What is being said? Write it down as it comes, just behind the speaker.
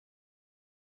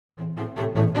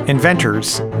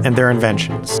inventors and their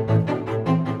inventions.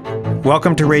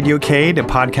 Welcome to Radio Cade, a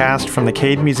podcast from the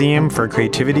Cade Museum for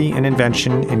Creativity and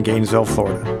Invention in Gainesville,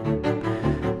 Florida.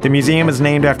 The museum is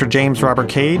named after James Robert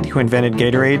Cade, who invented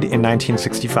Gatorade in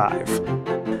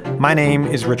 1965. My name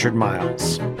is Richard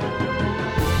Miles.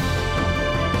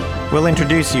 We'll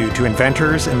introduce you to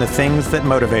inventors and the things that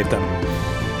motivate them.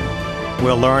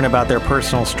 We'll learn about their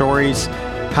personal stories,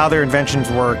 how their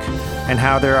inventions work, and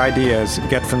how their ideas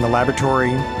get from the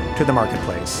laboratory to the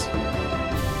marketplace.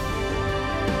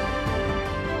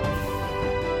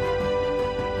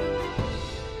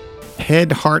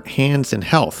 Head, Heart, Hands, and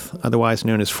Health, otherwise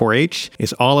known as 4-H,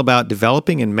 is all about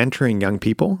developing and mentoring young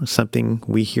people, something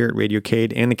we here at Radio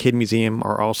Cade and the Cade Museum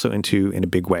are also into in a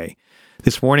big way.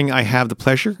 This morning, I have the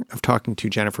pleasure of talking to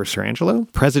Jennifer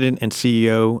Sarangelo, President and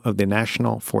CEO of the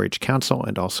National 4-H Council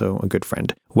and also a good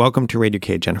friend. Welcome to Radio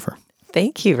Cade, Jennifer.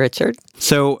 Thank you, Richard.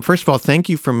 So, first of all, thank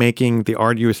you for making the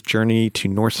arduous journey to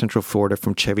North Central Florida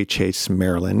from Chevy Chase,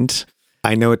 Maryland.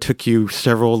 I know it took you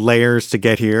several layers to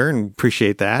get here and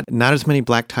appreciate that. Not as many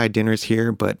black tie dinners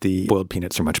here, but the boiled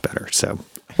peanuts are much better.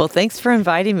 Well, thanks for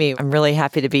inviting me. I'm really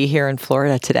happy to be here in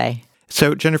Florida today.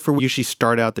 So, Jennifer, we usually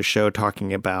start out the show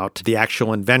talking about the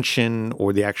actual invention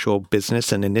or the actual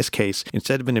business. And in this case,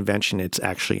 instead of an invention, it's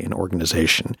actually an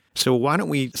organization. So why don't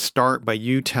we start by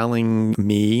you telling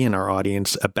me and our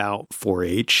audience about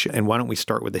 4-H? And why don't we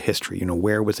start with the history?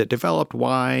 Where was it developed?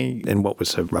 Why? And what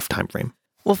was a rough time frame?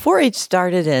 Well, 4-H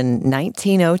started in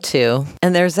 1902,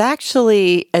 and there's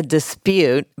actually a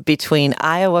dispute between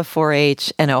Iowa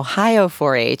 4-H and Ohio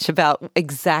 4-H about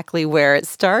exactly where it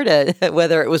started,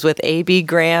 whether it was with A.B.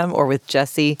 Graham or with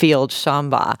Jesse Field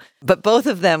Shambaugh. But both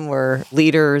of them were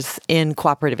leaders in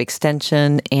cooperative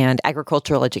extension and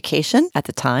agricultural education at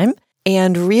the time,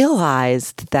 and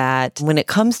realized that when it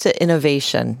comes to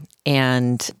innovation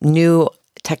and new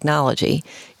technology,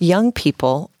 young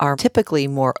people are typically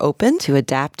more open to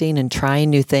adapting and trying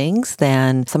new things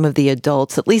than some of the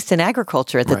adults, at least in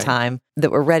agriculture at the time, that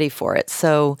were ready for it.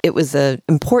 So it was an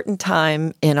important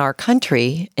time in our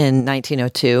country in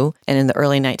 1902 and in the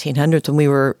early 1900s when we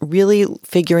were really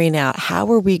figuring out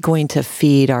how are we going to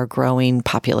feed our growing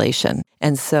population.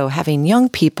 And so having young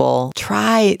people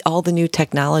try all the new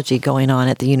technology going on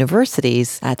at the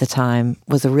universities at the time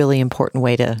was a really important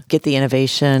way to get the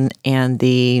innovation and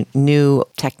the new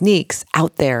techniques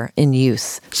out there in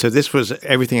use. So this was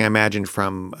everything I imagined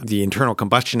from the internal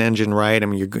combustion engine, right? I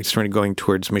mean, you're sort of going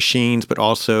towards machines, but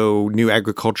also new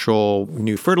agricultural,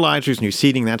 new fertilizers, new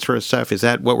seeding, that sort of stuff. Is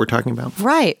that what we're talking about?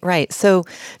 Right. So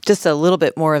just a little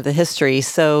bit more of the history.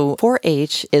 So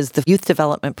 4-H is the youth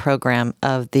development program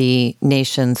of the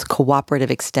nation's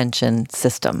cooperative extension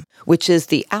system, which is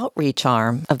the outreach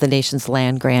arm of the nation's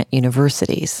land-grant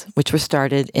universities, which were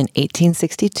started in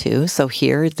 1862. So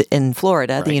here in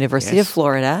Florida, the University of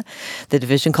Florida, the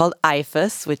division called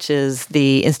IFAS, which is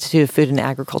the Institute of Food and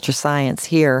Agriculture Science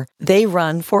here, they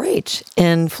run 4-H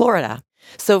in Florida.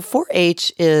 So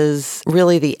 4-H is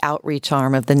really the outreach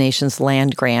arm of the nation's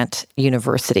land-grant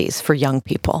universities for young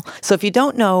people. So if you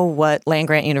don't know what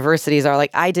land-grant universities are,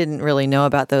 like I didn't really know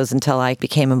about those until I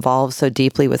became involved so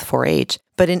deeply with 4-H.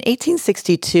 But in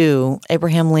 1862,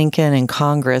 Abraham Lincoln and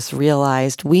Congress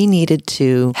realized we needed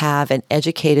to have an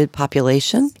educated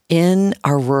population in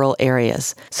our rural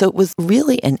areas. So it was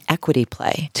really an equity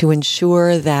play to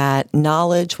ensure that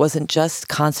knowledge wasn't just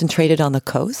concentrated on the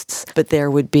coasts, but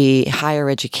there would be higher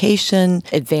education,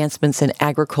 advancements in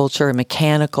agriculture and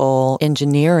mechanical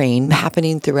engineering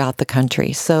happening throughout the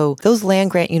country. So those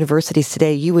land-grant universities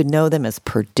today, you would know them as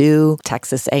Purdue,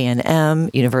 Texas A&M,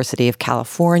 University of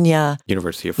California,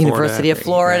 University of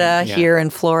Florida here in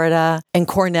Florida, and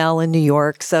Cornell in New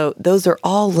York. So those are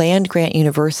all land-grant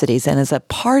universities. And as a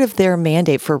part of their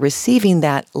mandate for receiving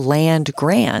that land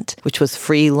grant, which was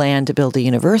free land to build a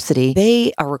university,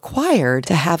 they are required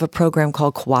to have a program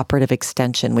called cooperative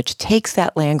extension, which takes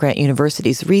that land-grant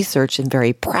university's research in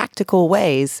very practical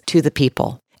ways to the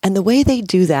people. And the way they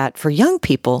do that for young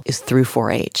people is through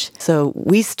 4-H. So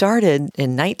we started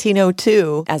in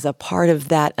 1902 as a part of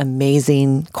that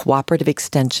amazing cooperative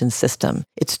extension system.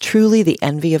 It's truly the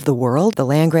envy of the world. The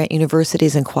land-grant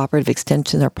universities and cooperative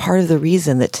extension are part of the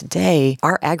reason that today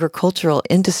our agricultural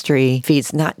industry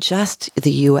feeds not just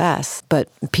the U.S., but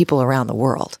people around the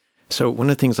world. So one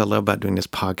of the things I love about doing this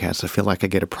podcast, I feel like I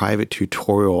get a private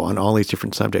tutorial on all these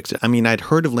different subjects. I mean, I'd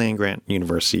heard of land-grant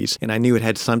universities, and I knew it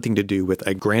had something to do with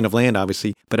a grant of land,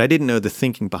 obviously, but I didn't know the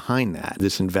thinking behind that,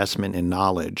 this investment in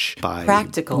knowledge by...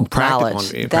 Practical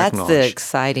knowledge. That's the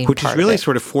exciting part, which has really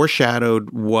sort of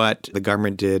foreshadowed what the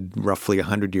government did roughly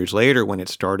 100 years later when it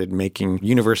started making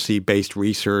university-based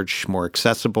research more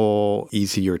accessible,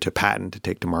 easier to patent, to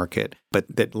take to market. But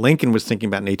that Lincoln was thinking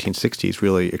about in the 1860s is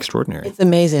really extraordinary. It's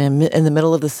amazing. In the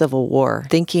middle of the Civil War,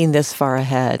 thinking this far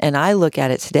ahead. And I look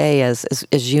at it today as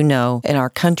you know, in our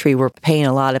country, we're paying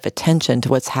a lot of attention to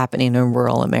what's happening in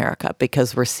rural America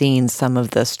because we're seeing some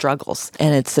of the struggles.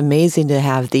 And it's amazing to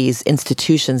have these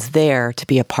institutions there to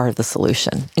be a part of the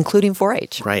solution, including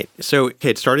 4-H. Right. So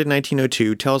it started in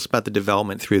 1902. Tell us about the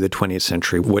development through the 20th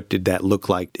century. What did that look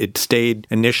like? It stayed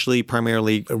initially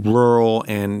primarily rural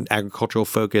and agricultural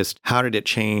focused. How did it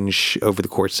change over the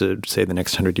course of, say, the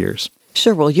next 100 years?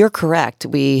 Sure. Well, you're correct.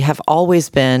 We have always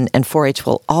been, and 4-H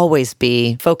will always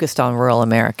be, focused on rural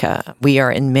America. We are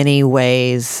in many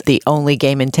ways the only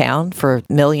game in town for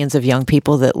millions of young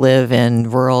people that live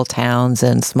in rural towns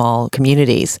and small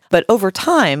communities. But over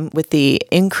time, with the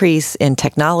increase in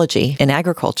technology in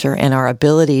agriculture and our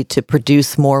ability to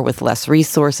produce more with less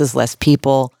resources, less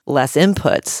people, less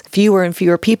inputs, fewer and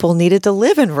fewer people needed to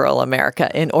live in rural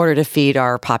America in order to feed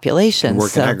our population. And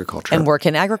work in agriculture. And work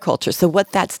in agriculture. So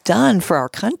what that's done for our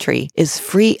country is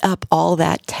free up all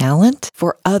that talent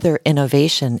for other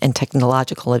innovation and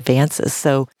technological advances.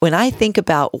 So when I think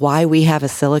about why we have a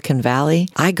Silicon Valley,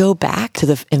 I go back to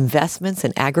the investments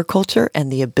in agriculture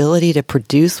and the ability to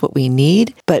produce what we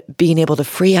need, but being able to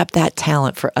free up that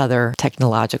talent for other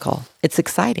technological. It's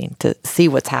exciting to see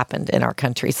what's happened in our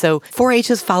country. So 4-H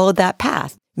has followed that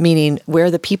path. Meaning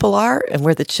where the people are and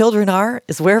where the children are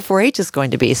is where 4-H is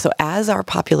going to be. So as our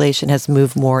population has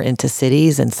moved more into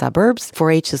cities and suburbs,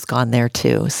 4-H has gone there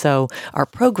too. So our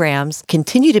programs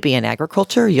continue to be in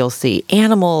agriculture. You'll see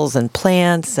animals and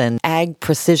plants and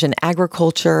precision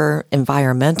agriculture,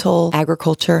 environmental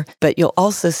agriculture. But you'll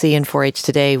also see in 4-H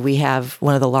today, we have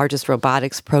one of the largest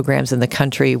robotics programs in the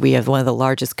country. We have one of the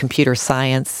largest computer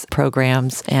science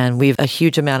programs, and we have a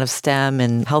huge amount of STEM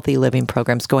and healthy living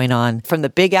programs going on from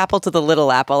the Big Apple to the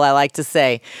Little Apple, I like to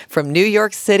say, from New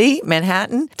York City,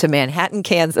 Manhattan, to Manhattan,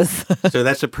 Kansas. So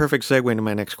that's a perfect segue into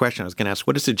my next question. I was going to ask,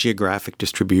 what does the geographic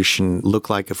distribution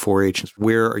look like of 4-H?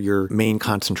 Where are your main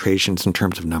concentrations in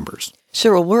terms of numbers?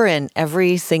 Sure. Well, we're in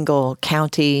every single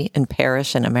county and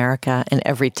parish in America and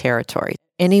every territory.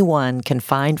 Anyone can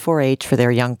find 4-H for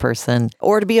their young person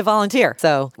or to be a volunteer.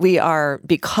 So we are,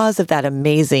 because of that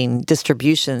amazing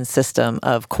distribution system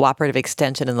of cooperative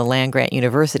extension and the land-grant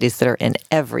universities that are in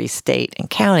every state and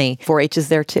county, 4-H is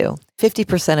there too.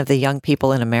 50% of the young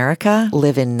people in America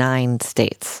live in 9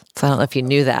 states. So I don't know if you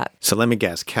knew that. So let me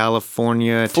guess.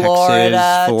 California,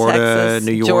 Florida, Texas,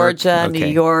 New York. Georgia, okay. New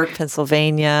York,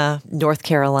 Pennsylvania, North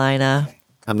Carolina.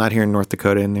 I'm not hearing North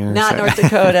Dakota in there. Not North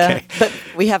Dakota, okay. But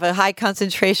we have a high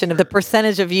concentration of the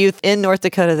percentage of youth in North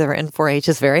Dakota that are in 4-H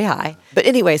is very high. But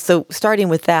anyway, so starting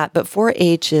with that, but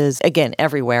 4-H is, again,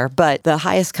 everywhere, but the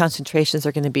highest concentrations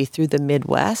are going to be through the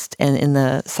Midwest and in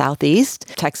the Southeast.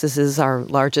 Texas is our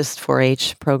largest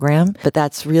 4-H program, but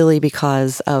that's really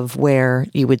because of where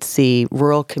you would see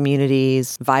rural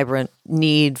communities, vibrant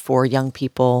need for young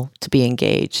people to be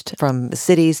engaged from the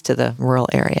cities to the rural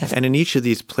areas. And in each of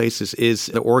these places, is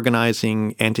the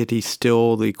organizing entity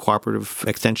still the cooperative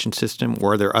extension system,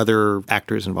 or are there other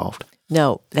actors involved?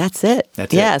 No, that's it.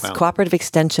 Yes, wow. Cooperative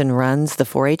Extension runs the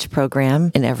 4-H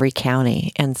program in every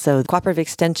county. And so Cooperative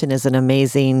Extension is an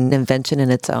amazing invention in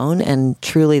its own and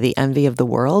truly the envy of the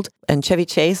world. In Chevy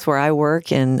Chase, where I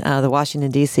work in the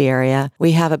Washington, D.C. area,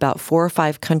 we have about 4 or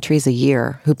 5 countries a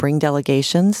year who bring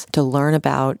delegations to learn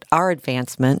about our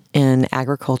advancement in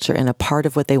agriculture. And a part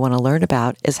of what they want to learn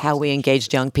about is how we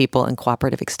engage young people in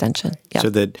cooperative extension. Yep. So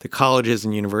that the colleges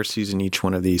and universities in each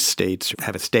one of these states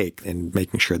have a stake in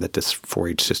making sure that this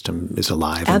 4-H system is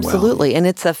alive and well. Absolutely. And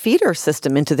it's a feeder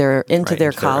system into their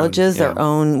colleges, their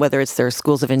own, whether it's their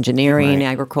schools of engineering,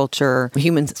 agriculture,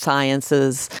 human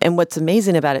sciences. And what's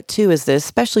amazing about it, too, is that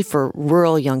especially for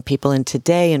rural young people, and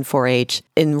today in 4-H,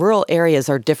 in rural areas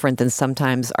are different than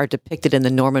sometimes are depicted in the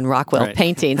Norman Rockwell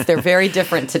paintings. They're very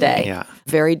different today.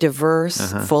 Very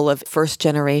diverse, full of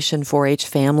first-generation 4-H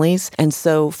families. And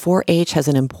so 4-H has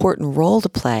an important role to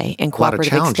play in cooperative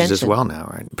extension. A lot of challenges as well now,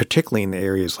 right? Particularly in the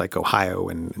areas like Ohio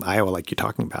and Iowa, like you're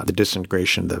talking about, the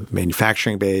disintegration of the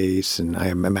manufacturing base, and I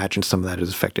imagine some of that has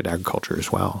affected agriculture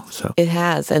as well. So it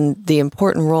has, and the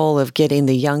important role of getting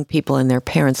the young people and their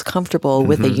parents students comfortable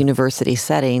with a university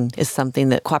setting is something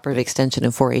that Cooperative Extension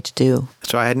and 4-H do.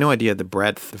 So I had no idea the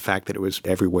breadth, the fact that it was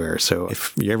everywhere. So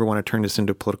if you ever want to turn this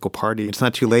into a political party, it's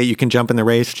not too late. You can jump in the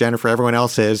race. Jennifer, everyone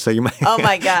else is. So you might. Oh,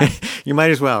 my God. You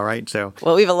might as well, right? So.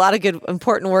 Well, we have a lot of good,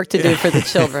 important work to do for the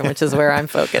children, which is where I'm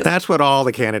focused. That's what all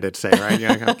the candidates say, right?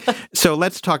 Yeah. So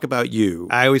let's talk about you.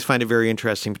 I always find it very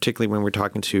interesting, particularly when we're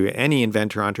talking to any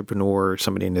inventor, entrepreneur,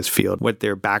 somebody in this field, what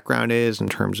their background is in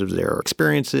terms of their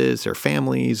experiences, their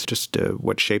families, just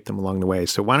what shaped them along the way.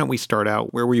 So why don't we start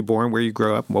out? Where were you born? Where you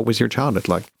grew up? What was your childhood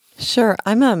like? Sure.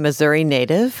 I'm a Missouri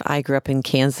native. I grew up in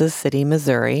Kansas City,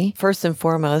 Missouri. First and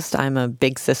foremost, I'm a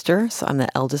big sister, so I'm the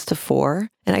eldest of 4.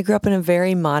 And I grew up in a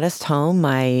very modest home.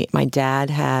 My dad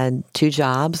had 2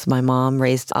 jobs. My mom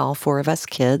raised all 4 of us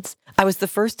kids. I was the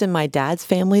first in my dad's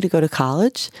family to go to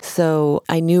college, so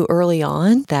I knew early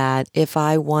on that if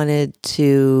I wanted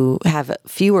to have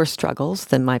fewer struggles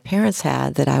than my parents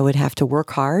had, that I would have to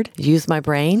work hard, use my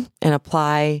brain, and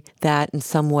apply that in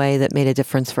some way that made a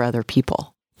difference for other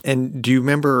people. And do you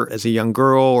remember as a young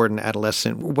girl or an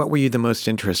adolescent, what were you the most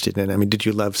interested in? I mean, did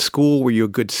you love school? Were you a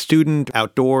good student?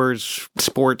 Outdoors?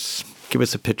 Sports? Give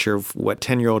us a picture of what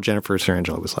 10-year-old Jennifer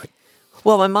Sarangelo was like.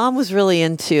 Well, my mom was really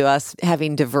into us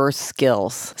having diverse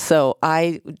skills. So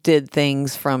I did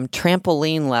things from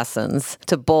trampoline lessons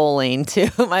to bowling to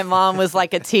my mom was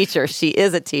like a teacher. She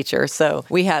is a teacher. So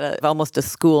we had almost a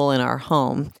school in our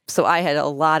home. So I had a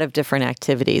lot of different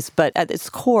activities. But at its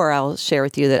core, I'll share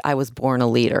with you that I was born a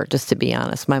leader, just to be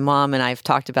honest. My mom and I have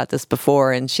talked about this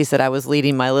before, and she said I was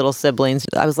leading my little siblings.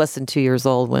 I was less than 2 years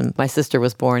old when my sister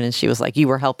was born, and she was like, you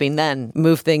were helping then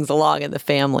move things along in the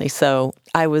family. So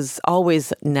I was always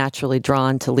naturally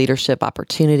drawn to leadership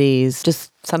opportunities.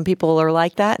 Just some people are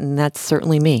like that, and that's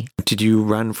certainly me. Did you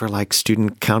run for like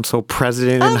student council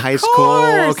president in high course.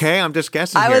 school? Okay, I'm just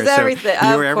guessing I here. was everything.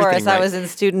 So you were of everything, course, right? I was in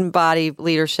student body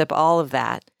leadership, all of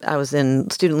that. I was in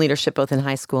student leadership both in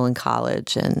high school and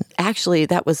college. And actually,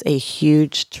 that was a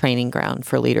huge training ground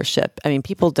for leadership. I mean,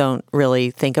 people don't really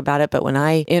think about it, but when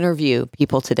I interview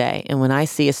people today and when I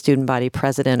see a student body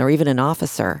president or even an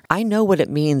officer, I know what it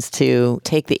means to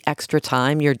take the extra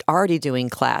time. You're already doing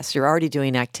class, you're already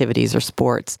doing activities or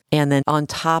sports. And then on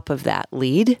top of that,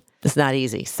 lead. It's not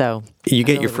easy. So you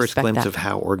get your first glimpse of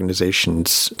how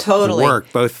organizations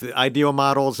work, both the ideal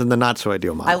models and the not so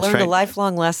ideal models. I learned a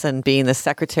lifelong lesson being the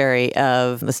secretary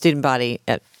of the student body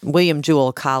at William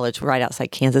Jewell College right outside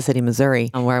Kansas City,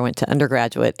 Missouri, where I went to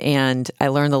undergraduate. And I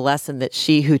learned the lesson that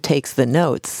she who takes the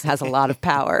notes has a lot of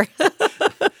power.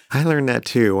 I learned that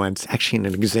too once, actually in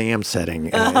an exam setting.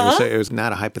 It was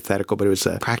not a hypothetical, but it was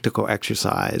a practical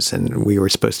exercise, and we were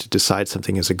supposed to decide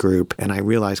something as a group. And I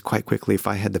realized quite quickly if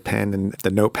I had the pen and the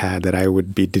notepad that I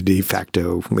would be the de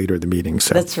facto leader of the meeting.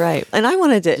 So that's right. And I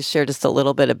wanted to share just a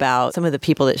little bit about some of the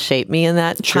people that shaped me in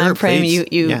that time frame.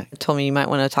 You told me you might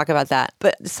want to talk about that.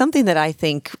 But something that I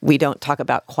think we don't talk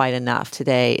about quite enough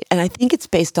today, and I think it's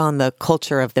based on the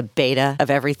culture of the beta of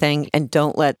everything, and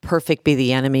don't let perfect be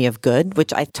the enemy of good,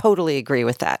 which I totally agree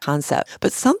with that concept.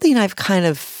 But something I've kind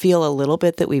of feel a little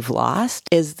bit that we've lost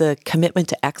is the commitment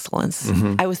to excellence.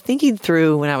 Mm-hmm. I was thinking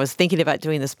through when I was thinking about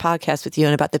doing this podcast with you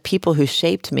and about the people who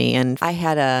shaped me. And I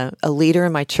had a leader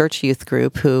in my church youth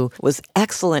group who was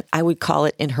excellent, I would call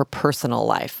it, in her personal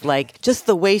life. Like just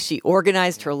the way she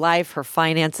organized her life, her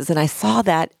finances. And I saw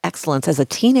that excellence as a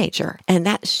teenager. And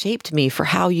that shaped me for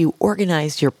how you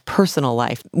organize your personal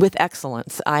life with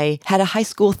excellence. I had a high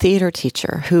school theater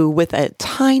teacher who, with a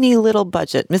tiny little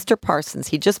budget, Mr. Parsons,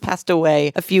 he just passed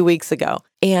away a few weeks ago.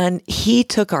 And he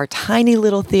took our tiny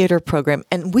little theater program,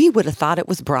 and we would have thought it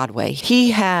was Broadway. He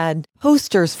had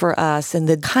posters for us, and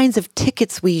the kinds of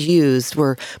tickets we used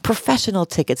were professional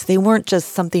tickets. They weren't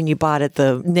just something you bought at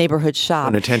the neighborhood shop.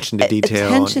 And attention to detail.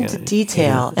 Attention to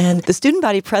detail. Yeah. And the student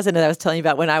body president I was telling you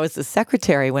about when I was the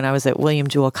secretary, when I was at William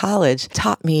Jewell College,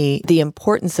 taught me the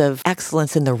importance of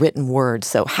excellence in the written word.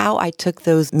 So how I took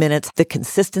those minutes, the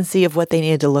consistency of what they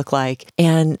needed to look like,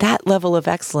 and that level of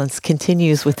excellence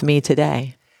continues with me today.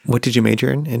 What did you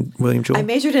major in William Jewell? I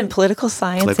majored in political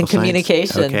science and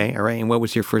communication. Okay, all right. And what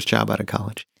was your first job out of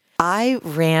college? I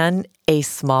ran a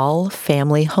small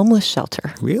family homeless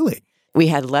shelter. Really? We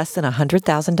had less than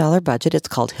 $100,000 budget. It's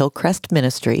called Hillcrest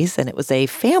Ministries, and it was a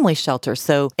family shelter.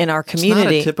 So in our community... It's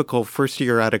not a typical first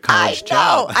year out of college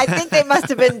job. I think they must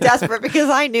have been desperate because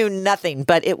I knew nothing,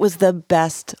 but it was the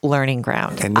best learning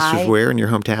ground. And this was where, in your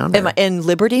hometown? In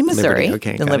Liberty, Missouri.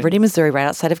 Liberty, Missouri, right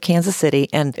outside of Kansas City.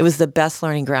 And it was the best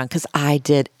learning ground because I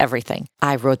did everything.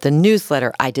 I wrote the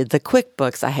newsletter. I did the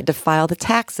QuickBooks. I had to file the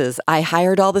taxes. I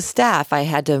hired all the staff. I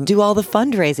had to do all the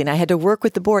fundraising. I had to work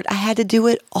with the board. I had to do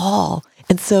it all.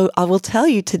 And so I will tell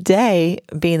you today,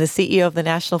 being the CEO of the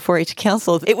National 4-H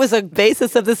Council, it was a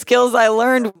basis of the skills I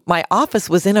learned. My office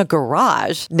was in a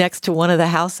garage next to one of the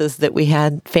houses that we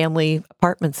had family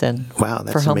apartments in. Wow,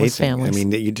 that's for homeless amazing. families. I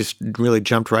mean, you just really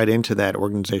jumped right into that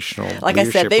organizational Like I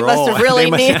said, leadership they role. must have really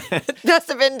must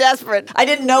have been desperate. I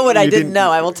didn't know what I didn't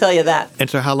know. I will tell you that. And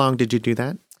so how long did you do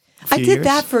that? I did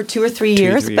that for 2 or 3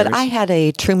 years, but years. I had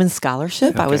a Truman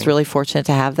Scholarship. I was Okay. really fortunate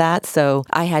to have that. So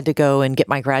I had to go and get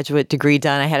my graduate degree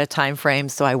done. I had a time frame,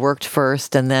 so I worked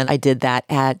first, and then I did that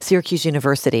at Syracuse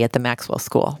University at the Maxwell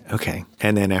School. Okay.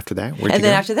 And then after that, where'd And you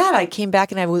then go? after that, I came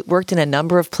back and I worked in a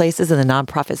number of places in the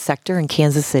nonprofit sector in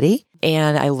Kansas City.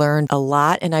 And I learned a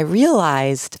lot. And I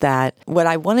realized that what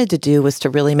I wanted to do was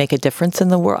to really make a difference in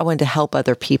the world. I wanted to help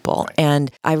other people. And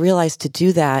I realized to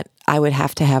do that, I would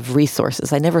have to have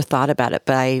resources. I never thought about it,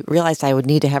 but I realized I would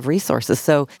need to have resources.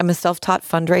 So I'm a self-taught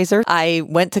fundraiser. I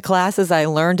went to classes. I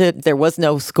learned it. There was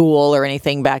no school or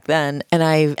anything back then. And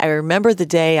I remember the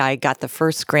day I got the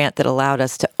first grant that allowed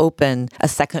us to open a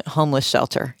second homeless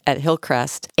shelter at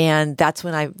Hillcrest. And that's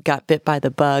when I got bit by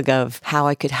the bug of how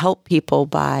I could help people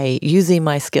by using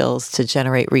my skills to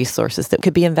generate resources that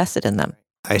could be invested in them.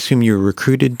 I assume you were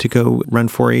recruited to go run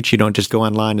 4-H. You don't just go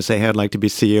online and say, "Hey, I'd like to be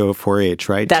CEO of 4-H,"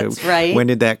 right? That's right. When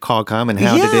did that call come, and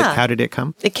how did it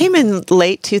come? It came in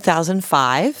late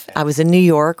 2005. I was in New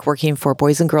York working for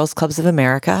Boys and Girls Clubs of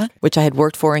America, which I had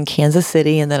worked for in Kansas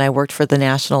City, and then I worked for the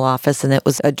national office, and it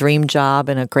was a dream job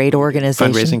and a great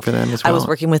organization. Fundraising for them as well? I was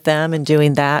working with them and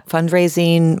doing that,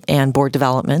 fundraising and board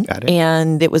development. Got it.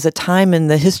 And it was a time in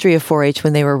the history of 4-H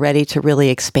when they were ready to really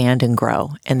expand and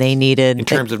grow, and they needed In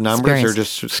terms of numbers experience. or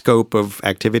just scope of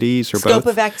activities or Scope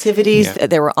both? of activities. Yeah.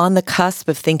 They were on the cusp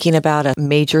of thinking about a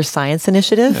major science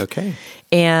initiative. Okay.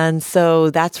 And so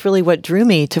that's really what drew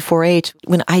me to 4-H.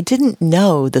 When I didn't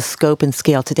know the scope and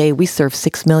scale, today we serve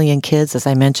 6 million kids, as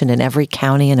I mentioned, in every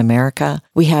county in America.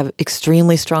 We have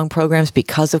extremely strong programs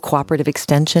because of cooperative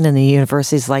extension in the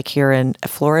universities like here in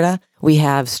Florida. We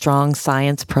have strong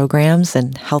science programs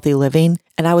and healthy living.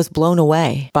 And I was blown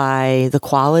away by the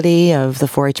quality of the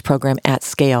 4-H program at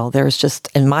scale. There's just,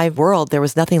 in my world, there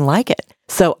was nothing like it.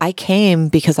 So I came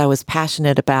because I was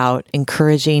passionate about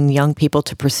encouraging young people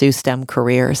to pursue STEM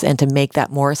careers and to make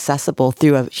that more accessible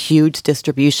through a huge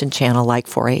distribution channel like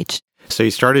 4-H. So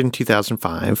you started in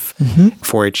 2005.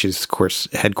 4-H is, of course,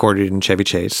 headquartered in Chevy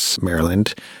Chase,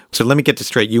 Maryland. So let me get this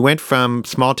straight. You went from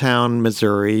smallish town,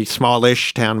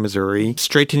 Missouri,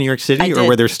 straight to New York City? I Or did.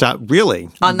 were there really?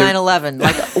 On 9/11,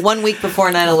 like 1 week before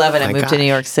 9/11, I My moved to New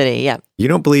York City. Yeah. You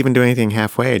don't believe in doing anything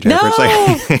halfway, No, Jennifer.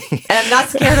 It's like, and I'm not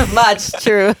scared of much.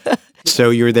 True.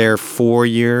 so you were there 4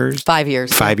 years? 5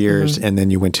 years. 5 years, and then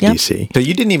you went to Yep. D.C. So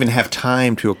you didn't even have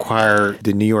time to acquire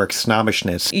the New York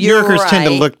snobbishness. New You're Yorkers tend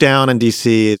to right. look down on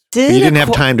D.C., but you didn't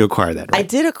have time to acquire that, I right?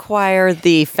 did acquire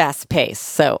the fast pace.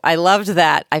 So I loved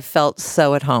that. I felt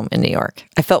so at home in New York.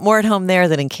 I felt more at home there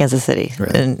than in Kansas City,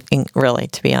 Really? really,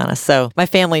 to be honest. So my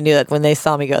family knew that when they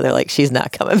saw me go, they're like, she's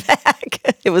not coming back.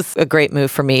 It was a great move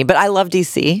for me. But I love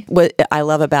DC. What I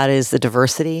love about it is the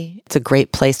diversity. It's a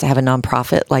great place to have a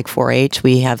nonprofit like 4-H.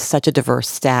 We have such a diverse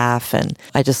staff, and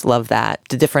I just love that.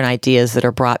 The different ideas that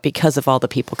are brought because of all the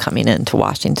people coming into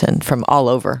Washington from all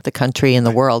over the country and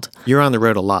the world. You're on the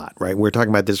road a lot, right? We were talking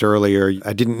about this earlier.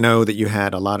 I didn't know that you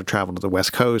had a lot of travel to the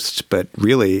West Coast, but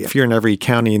really, if you're in every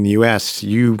county in the U.S.,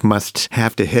 you must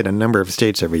have to hit a number of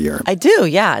states every year. I do,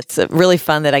 yeah. It's really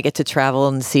fun that I get to travel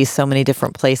and see so many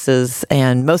different places.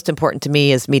 And most important to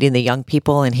me is meeting the young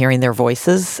people and hearing their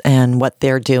voices and what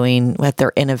they're doing, what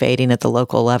they're innovating at the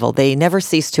local level. They never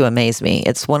cease to amaze me.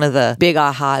 It's one of the big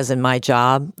ahas in my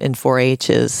job in 4-H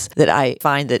is that I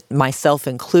find that myself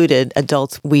included,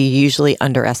 adults, we usually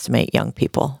underestimate young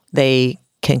people. They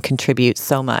can contribute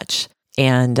so much.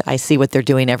 And I see what they're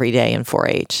doing every day in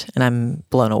 4-H, and I'm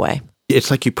blown away. It's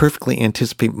like you perfectly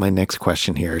anticipate my next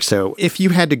question here. So if you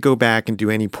had to go back and do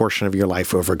any portion of your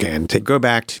life over again, to go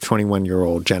back to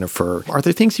 21-year-old Jennifer, are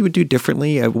there things you would do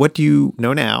differently? What do you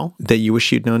know now that you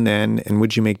wish you'd known then? And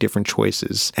would you make different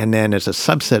choices? And then as a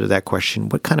subset of that question,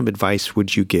 what kind of advice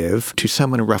would you give to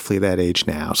someone roughly that age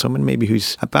now? Someone maybe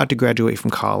who's about to graduate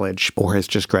from college or has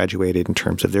just graduated in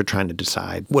terms of they're trying to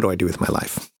decide, what do I do with my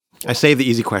life? I save the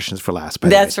easy questions for last.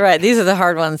 That's right. These are the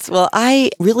hard ones. Well,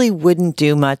 I really wouldn't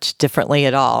do much differently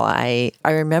at all. I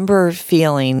remember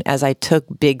feeling as I took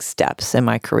big steps in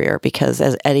my career because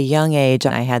at a young age,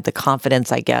 I had the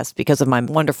confidence, I guess, because of my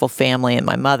wonderful family and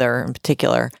my mother in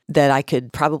particular, that I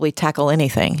could probably tackle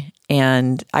anything.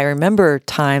 And I remember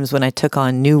times when I took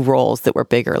on new roles that were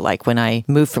bigger, like when I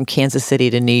moved from Kansas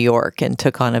City to New York and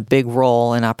took on a big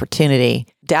role and opportunity.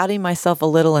 doubting myself a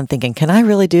little and thinking, can I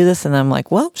really do this? And I'm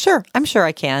like, well, sure, I'm sure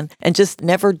I can. And just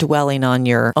never dwelling on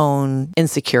your own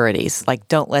insecurities. Like,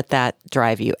 don't let that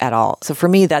drive you at all. So for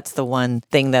me, that's the one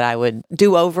thing that I would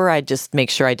do over. I'd just make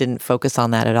sure I didn't focus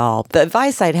on that at all. The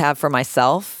advice I'd have for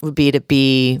myself would be to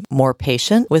be more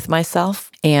patient with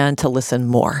myself and to listen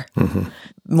more. Mm-hmm.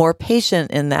 More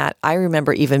patient in that I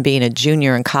remember even being a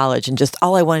junior in college and just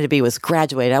all I wanted to be was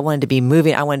graduate. I wanted to be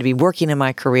moving. I wanted to be working in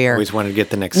my career. Always wanted to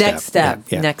get the next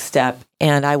step.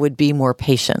 And I would be more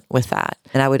patient with that.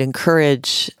 And I would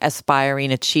encourage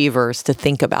aspiring achievers to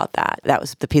think about that. That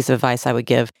was the piece of advice I would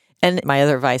give. And my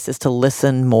other advice is to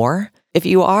listen more. If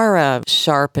you are a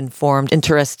sharp, informed,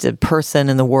 interested person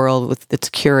in the world that's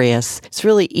curious, it's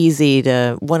really easy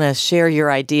to want to share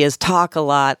your ideas, talk a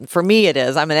lot. For me, it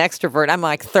is. I'm an extrovert. I'm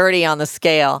like 30 on the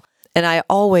scale. And I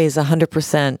always,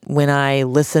 100%, when I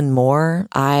listen more,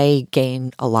 I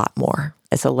gain a lot more.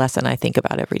 It's a lesson I think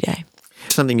about every day.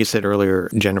 Something you said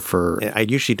earlier, Jennifer, I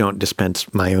usually don't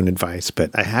dispense my own advice, but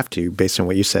I have to based on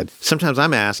what you said. Sometimes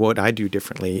I'm asked what I do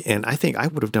differently, and I think I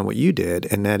would have done what you did,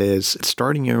 and that is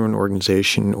starting your own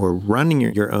organization or running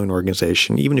your own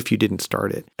organization, even if you didn't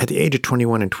start it. At the age of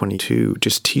 21 and 22,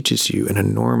 just teaches you an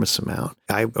enormous amount.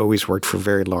 I always worked for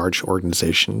very large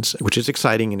organizations, which is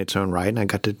exciting in its own right, and I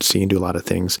got to see and do a lot of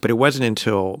things. But it wasn't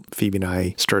until Phoebe and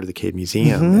I started the Cade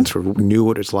Museum and sort of knew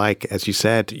what it was like. As you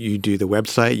said, you do the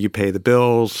website, you pay the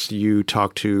bills, you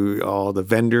talk to all the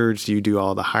vendors, you do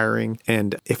all the hiring.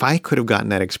 And if I could have gotten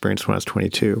that experience when I was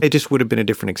 22, it just would have been a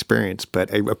different experience.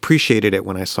 But I appreciated it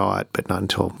when I saw it, but not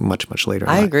until much, much later.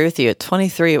 I agree with you. At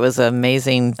 23, it was an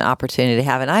amazing opportunity to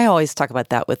have. And I always talk about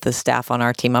that with the staff on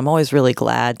our team. I'm always really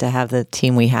glad to have the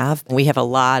team we have. We have a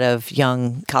lot of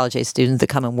young college-age students that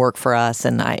come and work for us,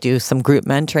 and I do some group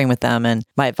mentoring with them. And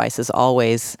my advice is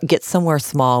always get somewhere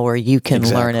small where you can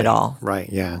learn it all. Right,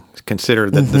 yeah.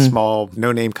 Consider the small,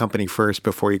 no-name company first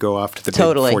before you go off to the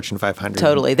big Fortune 500.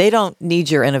 Totally. They don't need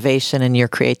your innovation and your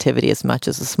creativity as much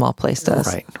as a small place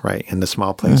does. Right. And the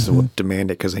small places will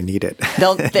demand it because they need it.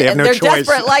 They have no choice. They're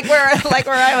desperate, like where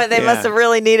I went. They must have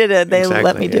really needed it. They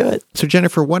let me do it. So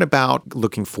Jennifer, what about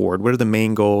looking forward? What are the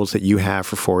main goals that you have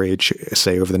for 4-H,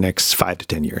 say, over the next 5 to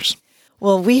 10 years?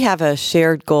 Well, we have a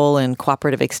shared goal in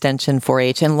Cooperative Extension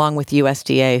 4-H, and along with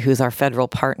USDA, who's our federal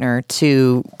partner,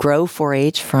 to grow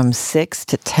 4-H from 6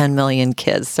 to 10 million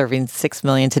kids, serving 6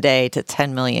 million today to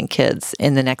 10 million kids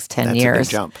in the next 10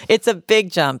 years. That's a big jump. It's a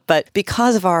big jump, but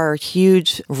because of our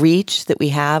huge reach that we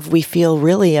have, we feel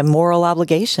really a moral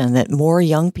obligation that more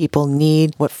young people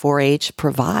need what 4-H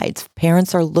provides.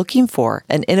 Parents are looking for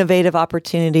an innovative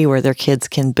opportunity where their kids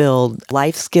can build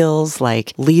life skills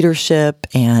like leadership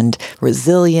and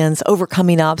resilience,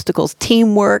 overcoming obstacles,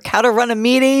 teamwork, how to run a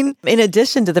meeting, in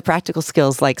addition to the practical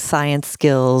skills like science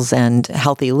skills and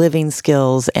healthy living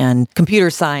skills and computer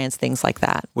science, things like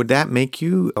that. Would that make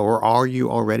you, or are you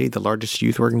already, the largest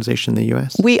youth organization in the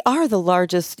U.S.? We are the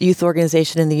largest youth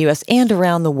organization in the U.S. and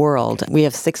around the world. We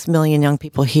have 6 million young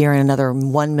people here and another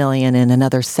 1 million in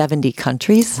another 70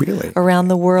 countries around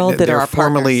the world that are our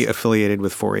formally partners. Affiliated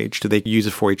with 4-H. Do they use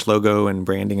a 4-H logo and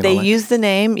branding and all that? They use the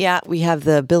name. Yeah, we have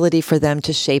the ability for them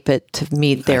to shape it to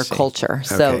meet their culture.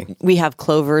 So we have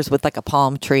clovers with like a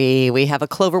palm tree. We have a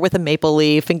clover with a maple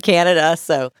leaf in Canada.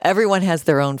 So everyone has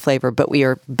their own flavor, but we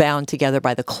are bound together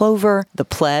by the clover, the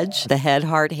pledge, the head,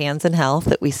 heart, hands, and health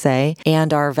that we say,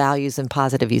 and our values in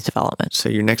positive youth development. So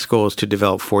your next goal is to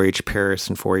develop 4-H Paris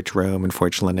and 4-H Rome and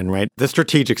 4-H London, right? The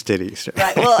strategic cities.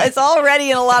 Right. Well, it's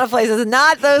already in a lot of places,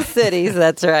 not those cities.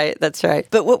 That's right.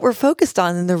 But what we're focused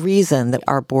on, and the reason that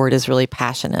our board is really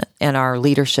passionate and our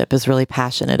leadership is really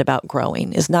passionate about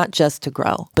growing, is not just to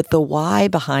grow, but the why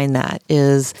behind that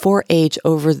is 4-H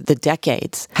over the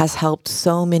decades has helped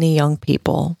so many young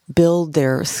people build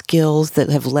their skills that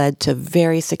have led to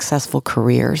very successful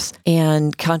careers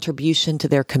and contribution to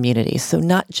their communities. So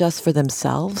not just for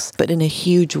themselves, but in a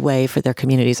huge way for their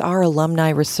communities. Our alumni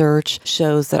research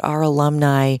shows that our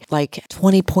alumni like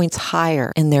 20 points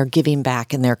higher in their giving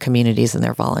back in their communities and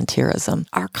their volunteerism.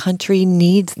 Our country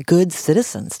needs good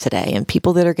citizens today and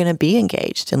people that are going to be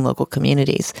engaged in local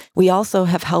communities. We also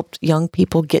have helped young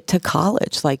people get to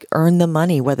college, like earn the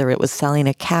money, whether it was selling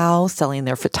a cow, selling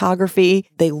their photography.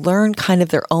 They learn kind of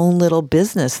their own little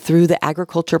business through the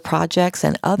agriculture projects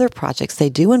and other projects they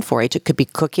do in 4-H. It could be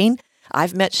cooking.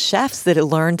 I've met chefs that have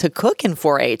learned to cook in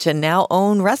 4-H and now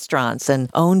own restaurants and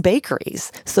own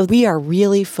bakeries. So we are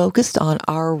really focused on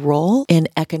our role in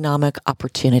economic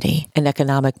opportunity and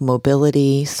economic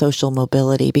mobility, social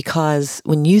mobility, because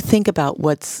when you think about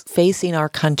what's facing our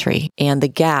country and the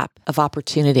gap of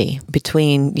opportunity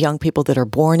between young people that are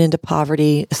born into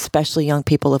poverty, especially young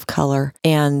people of color,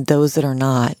 and those that are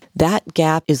not, that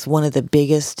gap is one of the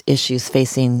biggest issues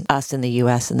facing us in the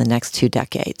U.S. in the next 2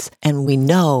 decades. And we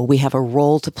know we have a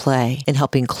role to play in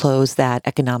helping close that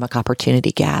economic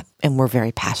opportunity gap, and we're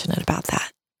very passionate about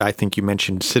that. I think you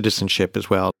mentioned citizenship as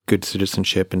well, good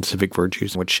citizenship and civic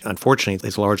virtues, which unfortunately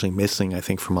is largely missing, I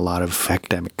think, from a lot of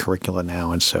academic curricula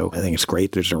now. And so I think it's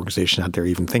great there's an organization out there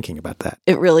even thinking about that.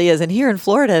 It really is. And here in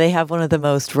Florida, they have one of the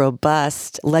most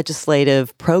robust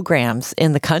legislative programs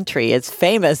in the country. It's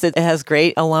famous. It has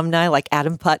great alumni like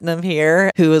Adam Putnam here,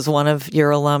 who is one of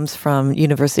your alums from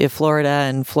University of Florida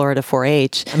and Florida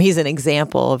 4-H. He's an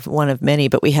example of one of many,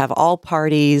 but we have all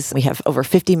parties. We have over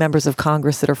 50 members of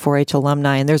Congress that are 4-H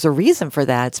alumni. And there's a reason for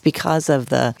that. It's because of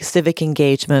the civic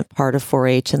engagement part of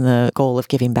 4-H and the goal of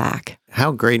giving back.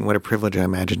 How great and what a privilege, I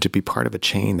imagine, to be part of a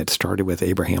chain that started with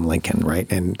Abraham Lincoln, right?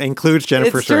 And includes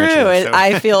Jennifer Sorrentino. It's true. So.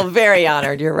 I feel very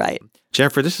honored. You're right.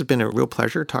 Jennifer, this has been a real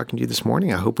pleasure talking to you this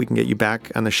morning. I hope we can get you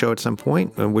back on the show at some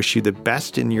point. I wish you the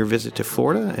best in your visit to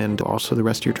Florida and also the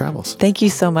rest of your travels. Thank you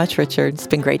so much, Richard. It's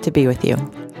been great to be with you.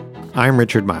 I'm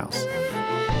Richard Miles.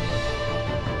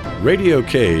 Radio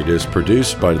Cade is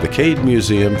produced by the Cade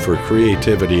Museum for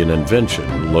Creativity and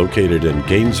Invention, located in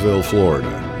Gainesville,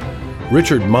 Florida.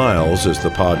 Richard Miles is the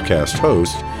podcast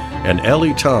host, and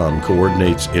Ellie Tom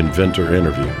coordinates inventor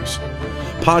interviews.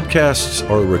 Podcasts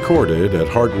are recorded at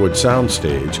Heartwood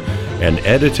Soundstage and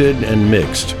edited and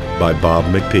mixed by Bob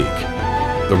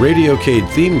McPeak. The Radio Cade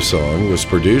theme song was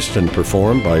produced and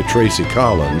performed by Tracy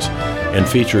Collins and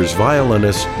features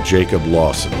violinist Jacob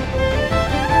Lawson.